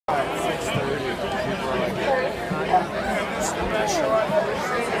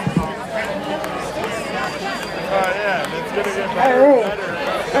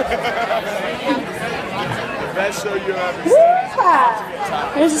Best show you ever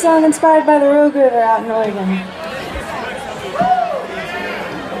seen. Here's a song inspired by the Rogue River out in Oregon.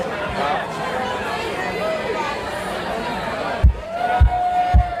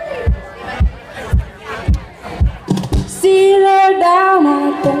 See, they're down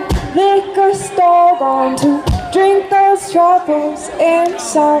at the liquor store, going to drink those troubles in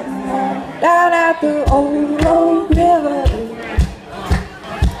somewhere down at the old Rogue River.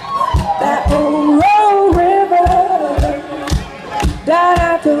 That old Rogue River, down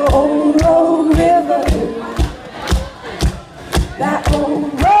at the old Rogue River. That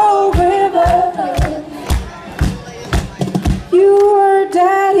old Rogue River. You were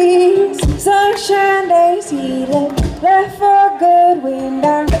Daddy's sunshine days. He left for good, went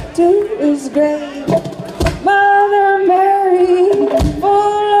down to his grave. Mother Mary,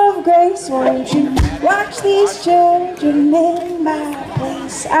 full of grace, won't you watch these children in my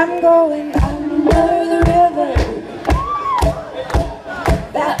place? I'm going under the river,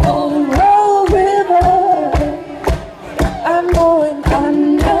 that old Rogue River. I'm going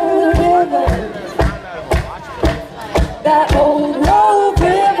under the river, that old Rogue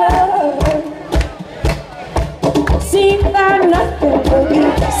River. See that nothing but you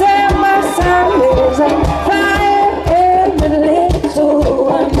said my son lives on fire in the little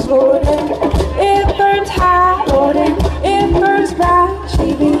one's golden. It burns hot, Lord, and it burns bright.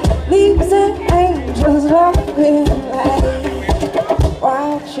 She believes in angels walking light,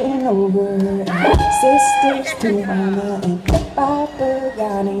 watching over her sisters to Mama and Papa.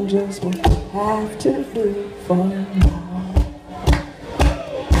 God, angels will have to do for now.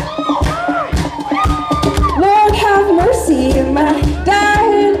 Lord, have mercy in my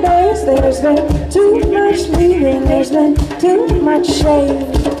dying days. There's been too much leaving, there's been too much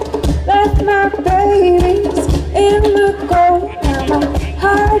shame. Left my babies in the cold, now my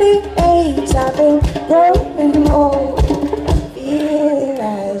heart it aches. I've been growing old. Feel it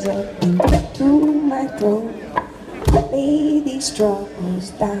rise up into my throat. Lay these troubles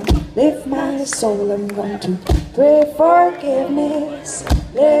down, lift my soul. I'm going to pray forgiveness,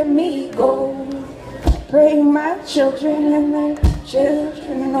 let me go. Pray my children and their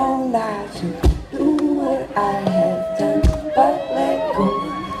children all not to do what I have done, but let go.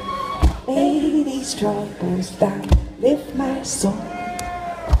 Lay these troubles down, lift my soul,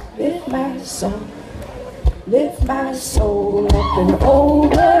 lift my soul, lift my soul up and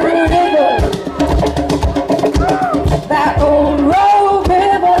over.